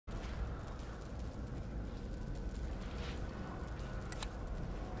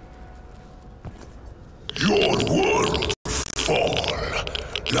Your world fall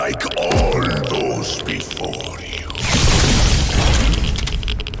like all those before you.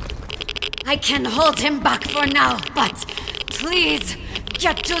 I can hold him back for now, but please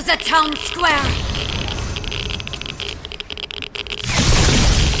get to the town square.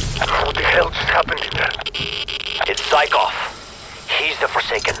 What the hell just happened in there? It's Zykov. He's the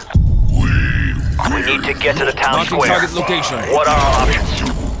Forsaken. We need to get to the town Marking square. target location. What are our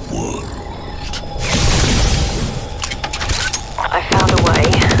options? I found a way,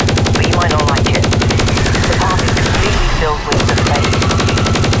 but you might not like it. The path is completely filled with the space.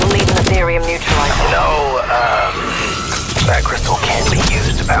 You'll need an Ethereum neutralizer. No, that crystal can be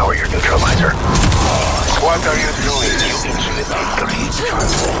used to power your neutralizer. What are you doing, you insolent creature?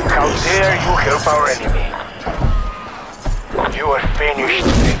 How dare you help our enemy? You are finished,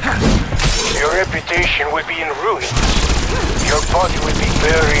 Nick. Your reputation will be in ruins. Your body will be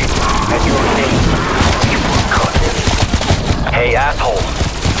buried, and your name will be forgotten. Hey, asshole.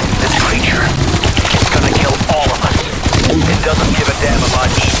 This creature is gonna kill all of us. It doesn't give a damn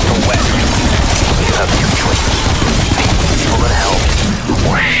about east or west. You have two choices. Be evil and help,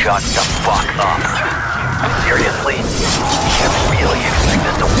 or shut the fuck up. Seriously? You can't really expect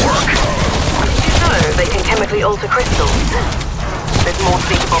this to work. No, they can chemically alter crystals. There's more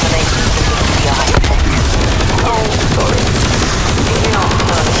sleep abominations than meets the eye. Oh, sorry. Do you not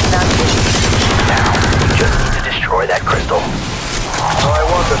understand me? Now, we just need to destroy that crystal. I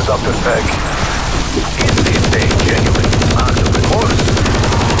wonder, Dr. Peg, is this a genuine act of remorse?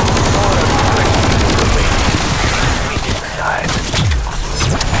 Or a threat to me? We decide.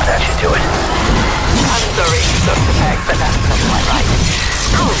 That should do it. I'm sorry, Dr. Peg, but that's not quite right.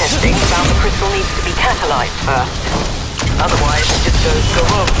 Testing found the crystal needs to be catalyzed first. Otherwise, it just goes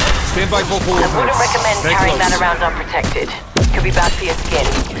kaboom. Stand by for I coordinates. wouldn't recommend Stay carrying close. that around unprotected. Could be bad for your skin.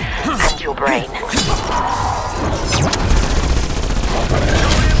 And your brain.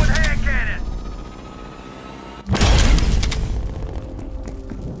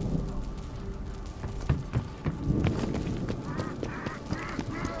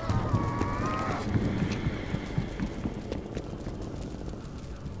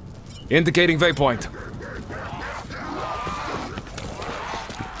 Indicating waypoint.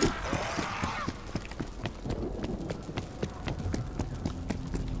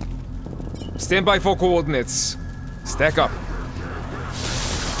 Stand by for coordinates. Stack up.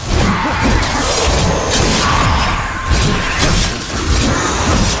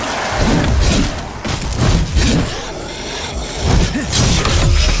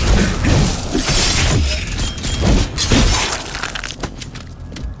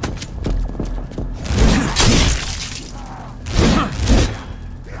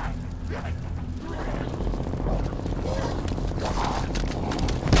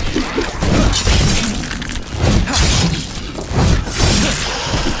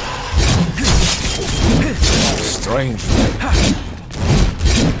 Strange.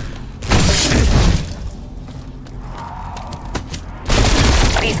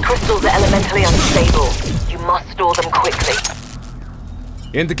 These crystals are elementally unstable. You must store them quickly.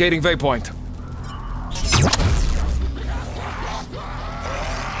 Indicating waypoint.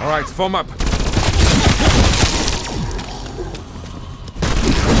 Alright, form up.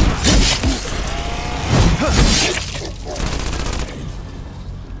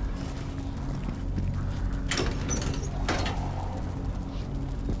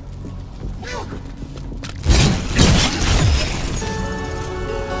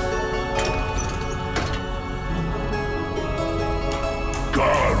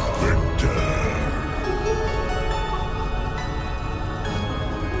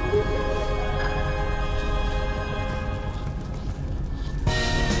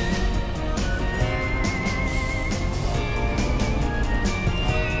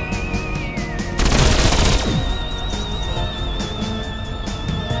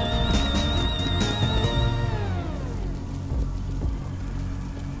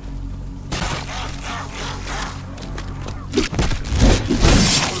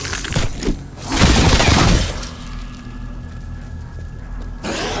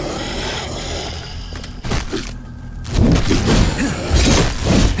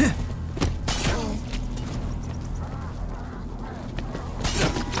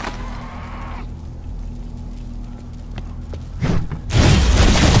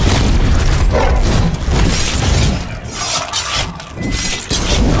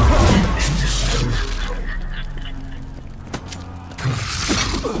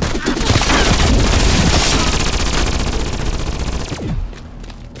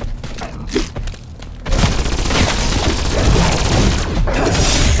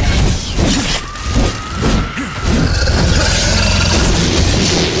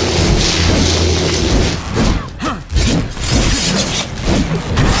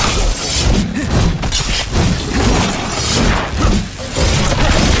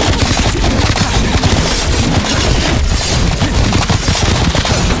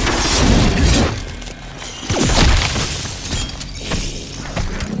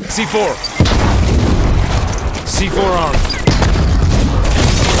 C4. C4 armed.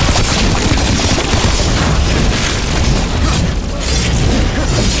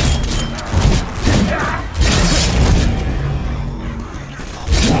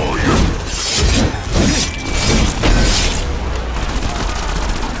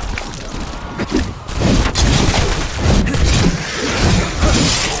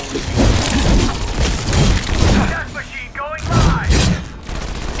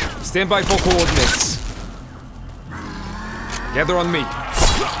 Stand by for coordinates. Gather on me.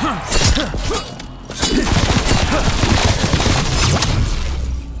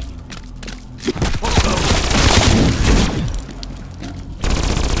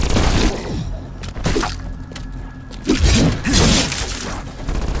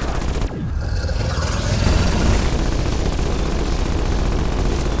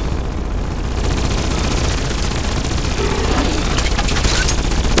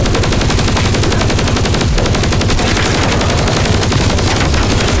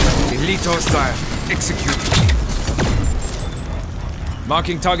 Hostile. Execute.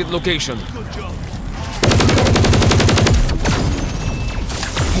 Marking target location.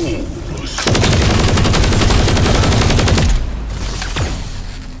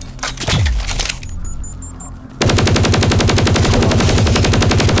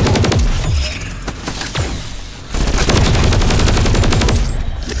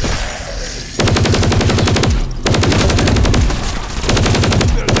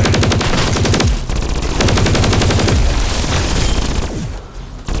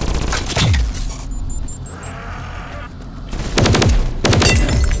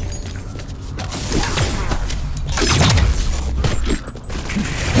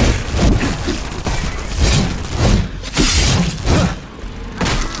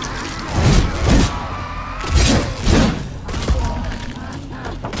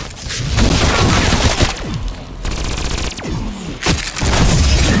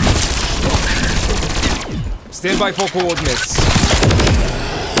 Stand by for coordinates.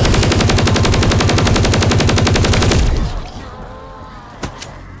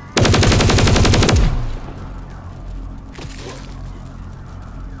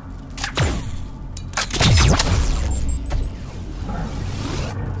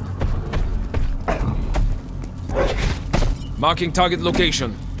 Marking target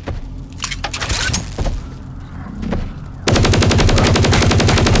location.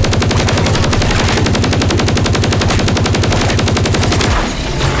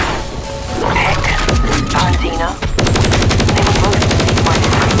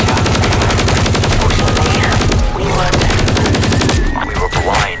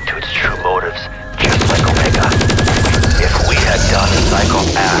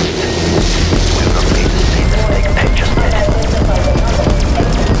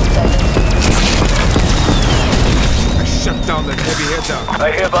 I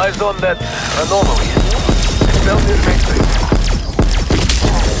have eyes on that anomaly. It felt it makes sense.